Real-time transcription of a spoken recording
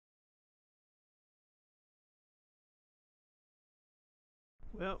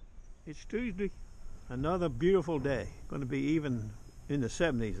Well, it's Tuesday, another beautiful day. Going to be even in the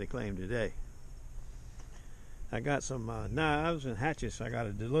 70s, they claim today. I got some knives and hatchets I got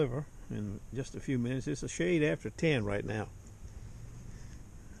to deliver in just a few minutes. It's a shade after 10 right now.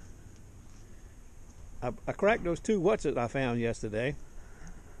 I cracked those two whatsits I found yesterday,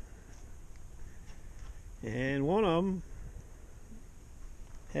 and one of them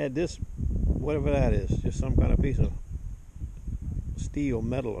had this, whatever that is, just some kind of piece of steel,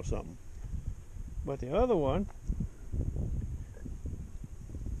 metal or something. But the other one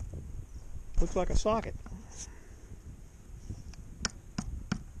looks like a socket.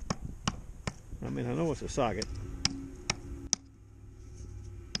 I mean, I know it's a socket.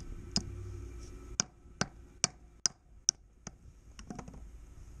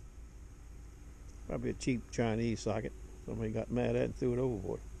 Probably a cheap Chinese socket. Somebody got mad at it and threw it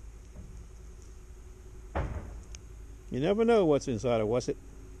overboard. You never know what's inside a whatsit.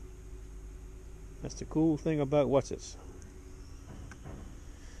 That's the cool thing about whatsits.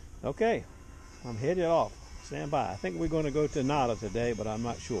 Okay, I'm headed off. Stand by. I think we're going to go to Nala today, but I'm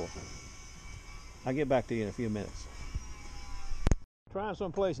not sure. I'll get back to you in a few minutes. Trying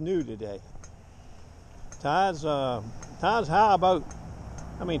someplace new today. Tides high about,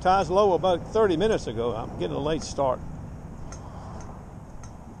 tides low about 30 minutes ago. I'm getting a late start.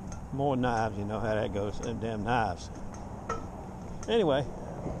 More knives, you know how that goes, them damn knives. Anyway,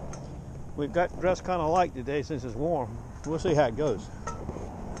 we've got dressed kind of light today since it's warm. We'll see how it goes.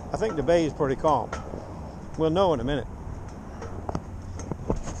 I think the bay is pretty calm. We'll know in a minute.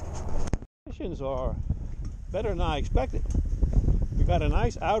 Conditions are better than I expected. We've got a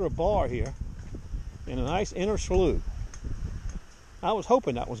nice outer bar here and a nice inner slough. I was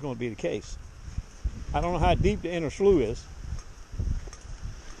hoping that was going to be the case. I don't know how deep the inner slough is.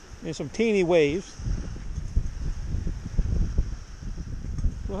 And some teeny waves.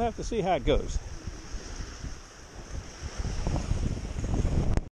 We'll have to see how it goes.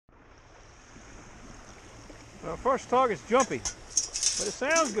 Well, first target's jumpy, but it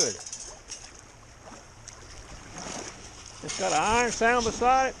sounds good. It's got an iron sound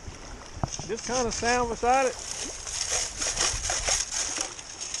beside it, this kind of sound beside it.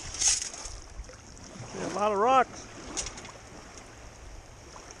 There's a lot of rocks.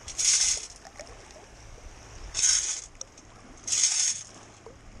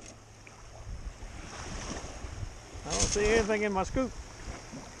 I don't see anything in my scoop.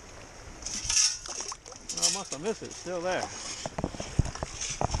 I must have missed it. It's still there.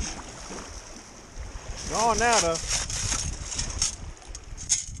 Gone now, though.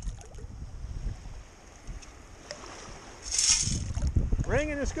 Bring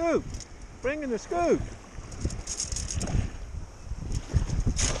in the scoop. Bring in the scoop.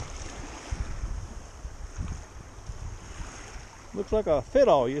 Looks like a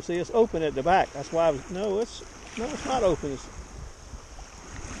fit-all. You see, it's open at the back. That's why I was. No, it's not open. It's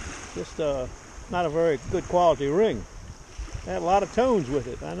just not a very good quality ring. It had a lot of tones with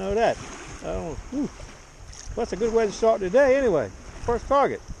it. I know that. That's a good way to start the day anyway. First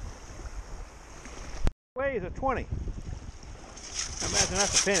target. Weighs a 20. I imagine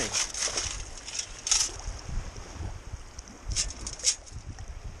that's a penny.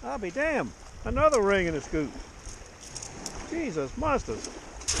 I'll be damned. Another ring in the scoop. Jesus, monsters.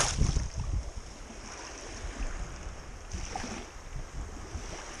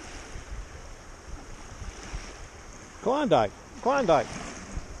 Klondike.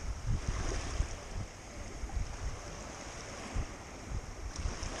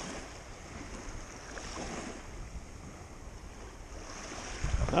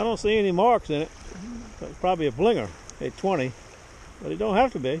 I don't see any marks in it. It's probably a blinger at 20, but it don't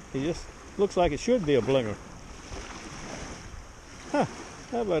have to be. It just looks like it should be a blinger. Huh,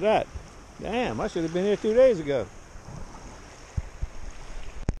 how about that? Damn, I should have been here 2 days ago.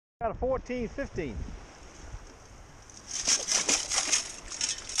 Got a 14-15.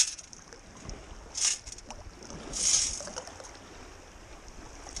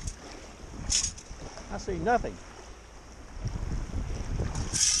 I see nothing.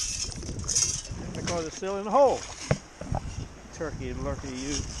 Because it's still in the hole. Turkey and lurkey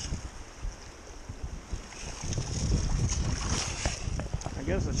you. I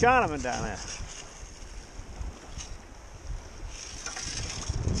guess the Chinaman down there.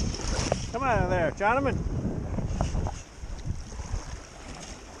 Come out of there, Chinaman.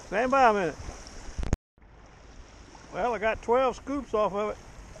 Stand by a minute. Well, I got 12 scoops off of it,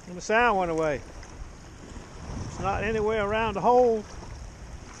 and the sound went away. It's not anywhere around the hole.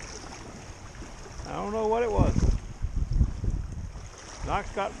 I don't know what it was. Knox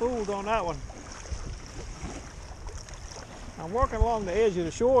got fooled on that one. I'm working along the edge of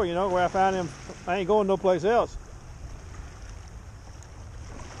the shore, you know, where I found him. I ain't going no place else.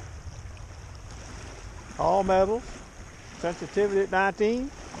 All metals, sensitivity at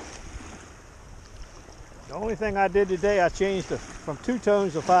 19. The only thing I did today, I changed from 2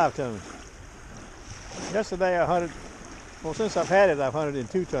 tones to 5 tones. Yesterday I hunted, well, since I've had it, I've hunted in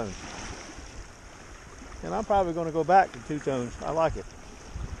 2 tones. And I'm probably going to go back to 2 tones. I like it.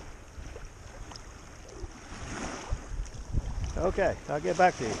 Okay, I'll get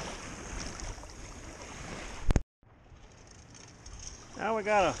back to you. Now we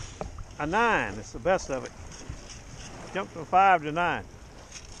got a 9. It's the best of it. Jumped from 5 to 9.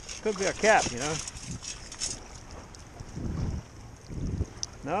 Could be a cap, you know.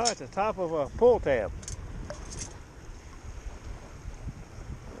 No, at the top of a pull tab.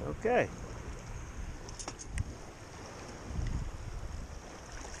 Okay.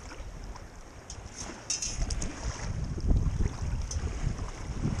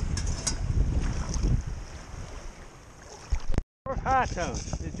 First high tone.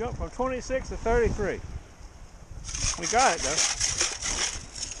 It jumped from 26 to 33. We got it though.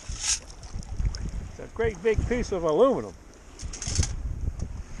 It's a great big piece of aluminum.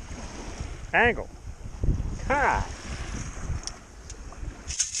 Angle. Ha!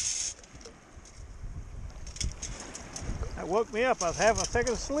 That woke me up. I was having a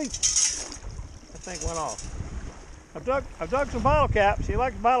second sleep. That thing went off. I've dug some bottle caps. You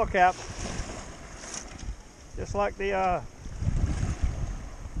like the bottle cap? Just like the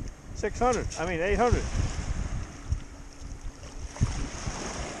 800.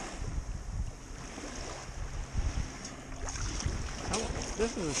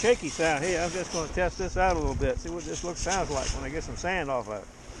 This is a shaky sound here. I'm just going to test this out a little bit, see what this sounds like when I get some sand off of it.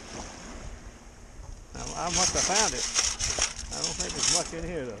 Now, I must have found it. I don't think there's much in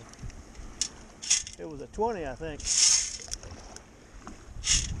here though. It was a 20, I think.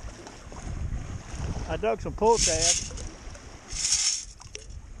 I dug some pull tabs.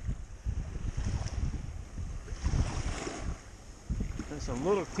 And some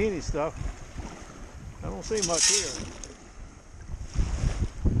little teeny stuff. I don't see much here.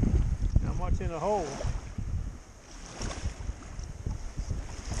 Not much in the hole.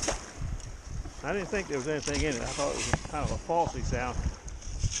 I didn't think there was anything in it. I thought it was kind of a falsy sound.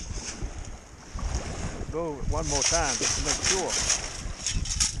 Go one more time just to make sure.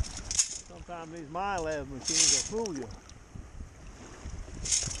 Sometimes these Minelab machines will fool you.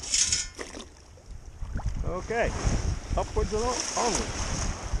 Okay, upwards and onwards.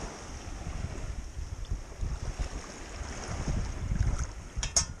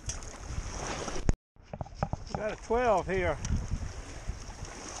 We got a 12 here.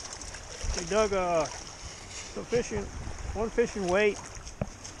 We dug one fishing weight,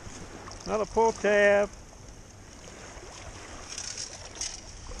 another pull tab,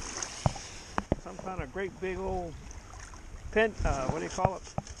 some kind of great big old pin, what do you call it?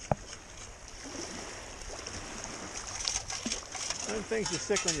 Them things you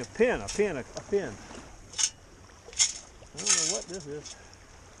stick on your pin, a pin. I don't know what this is.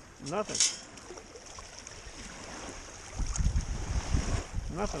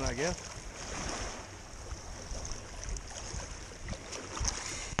 Nothing, I guess.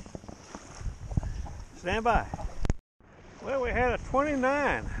 Stand by. Well, we had a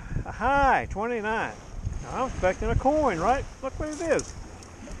 29, a high 29. Now, I'm expecting a coin, right? Look what it is.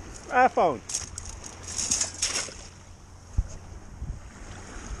 iPhone.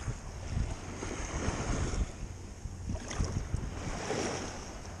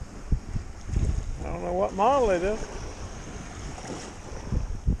 I don't know what model it is.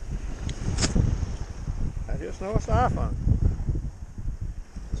 I just know it's an iPhone.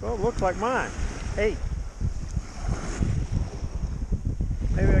 So it looks like mine. 8.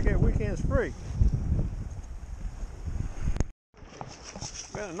 Maybe I get weekends free.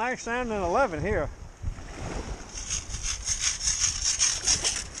 Got a nice sounding 11 here.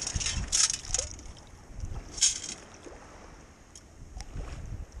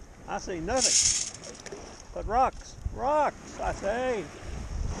 I see nothing but rocks. Rocks, I say.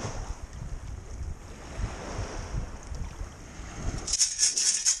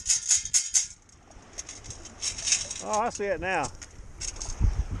 Oh, I see it now.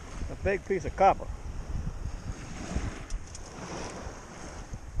 A big piece of copper.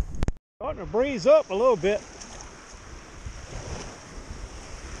 Starting to breeze up a little bit.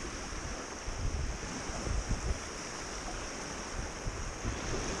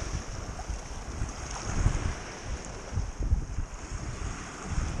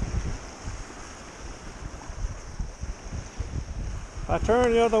 If I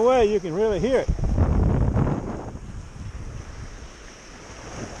turn the other way, you can really hear it.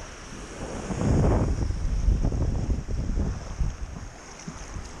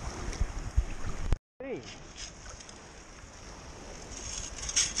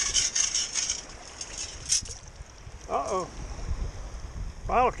 Uh-oh.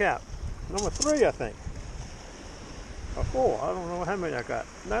 Bottle cap. Number 3, I think. Or 4. I don't know how many I got.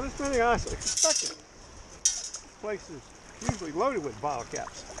 Not as many as I expected. This place is usually loaded with bottle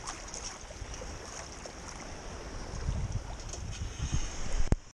caps.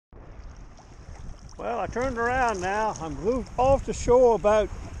 Well, I turned around now. I'm moved off the shore about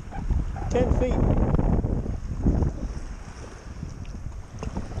 10 feet.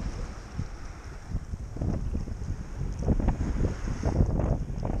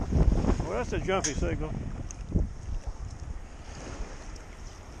 Well, that's a jumpy signal.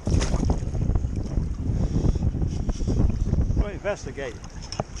 We'll investigate it.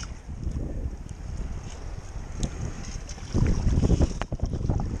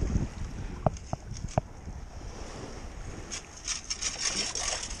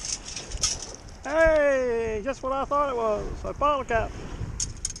 Hey, just what I thought it was, a bottle cap.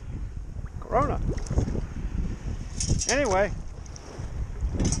 Corona. Anyway,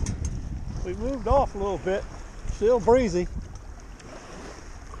 we moved off a little bit, still breezy.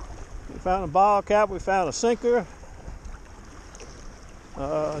 We found a bottle cap, we found a sinker,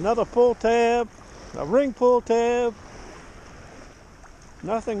 another pull tab, a ring pull tab.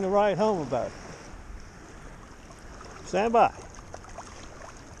 Nothing to write home about. Stand by.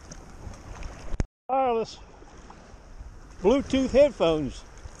 Wireless Bluetooth headphones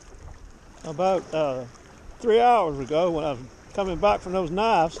about 3 hours ago when I was coming back from those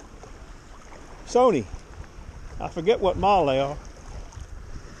knives. Sony. I forget what model they are.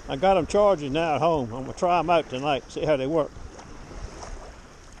 I got them charging now at home. I'm going to try them out tonight, see how they work.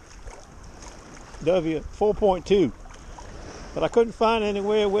 W4.2. But I couldn't find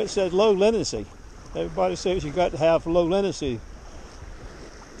anywhere where it says low latency. Everybody says you got to have low latency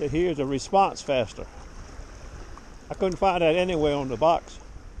to hear the response faster. I couldn't find that anywhere on the box.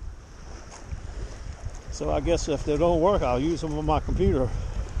 So I guess if they don't work, I'll use them on my computer.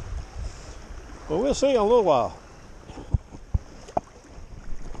 But we'll see in a little while.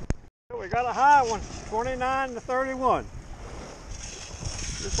 We got a high one, 29 to 31.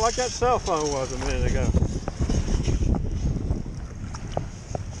 Just like that cell phone was a minute ago.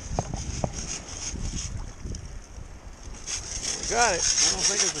 Got it. I don't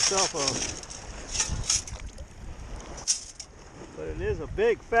think it's a cell phone. But it is a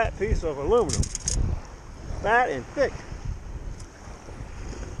big fat piece of aluminum. Fat and thick.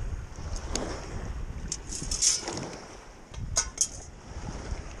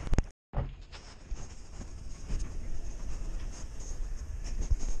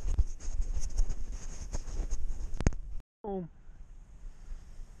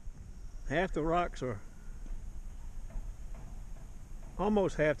 Half the rocks are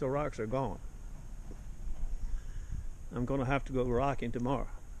almost half the rocks are gone. I'm going to have to go rocking tomorrow.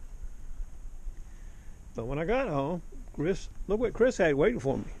 But when I got home, look what Chris had waiting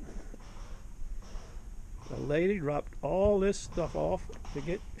for me. The lady dropped all this stuff off to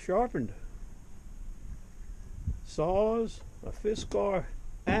get sharpened. Saws, a Fiskar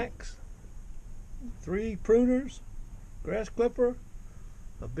axe, 3 pruners, grass clipper,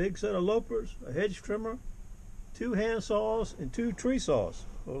 a big set of loppers, a hedge trimmer, 2 hand saws, and 2 tree saws,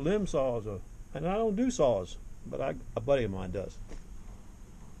 or limb saws. And I don't do saws, but a buddy of mine does.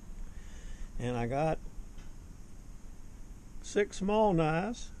 And I got 6 small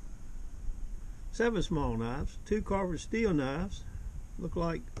knives, 7 small knives, 2 carved steel knives. Look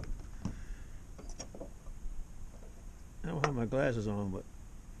like, I don't have my glasses on, but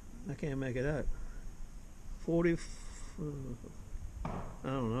I can't make it out. 40, I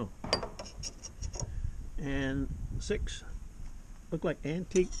don't know. And 6 look like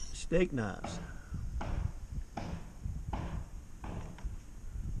antique steak knives.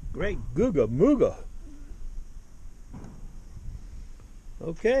 Great googa mooga.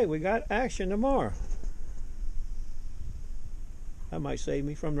 Okay, we got action tomorrow. That might save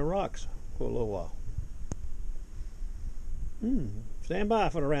me from the rocks for a little while. Stand by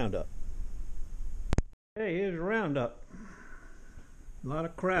for the roundup. Hey, here's the roundup. A lot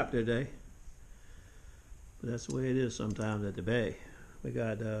of crap today. But that's the way it is sometimes at the bay. We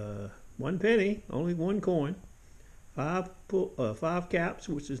got 1 penny, only 1 coin, 5 caps,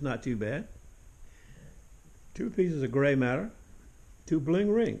 which is not too bad, 2 pieces of gray matter, 2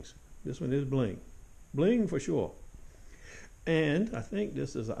 bling rings. This one is bling. Bling for sure. And I think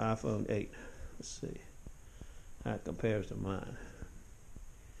this is an iPhone 8. Let's see how it compares to mine.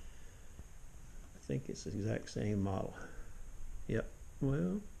 I think it's the exact same model. Yep.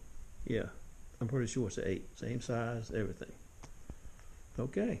 Well, yeah. I'm pretty sure it's an 8. Same size, everything.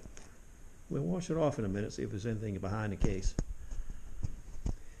 Okay. We'll wash it off in a minute, see if there's anything behind the case.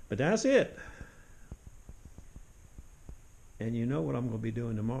 But that's it. And you know what I'm going to be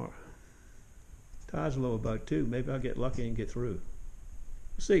doing tomorrow. Tide's low about 2. Maybe I'll get lucky and get through.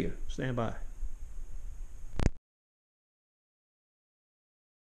 See you. Stand by.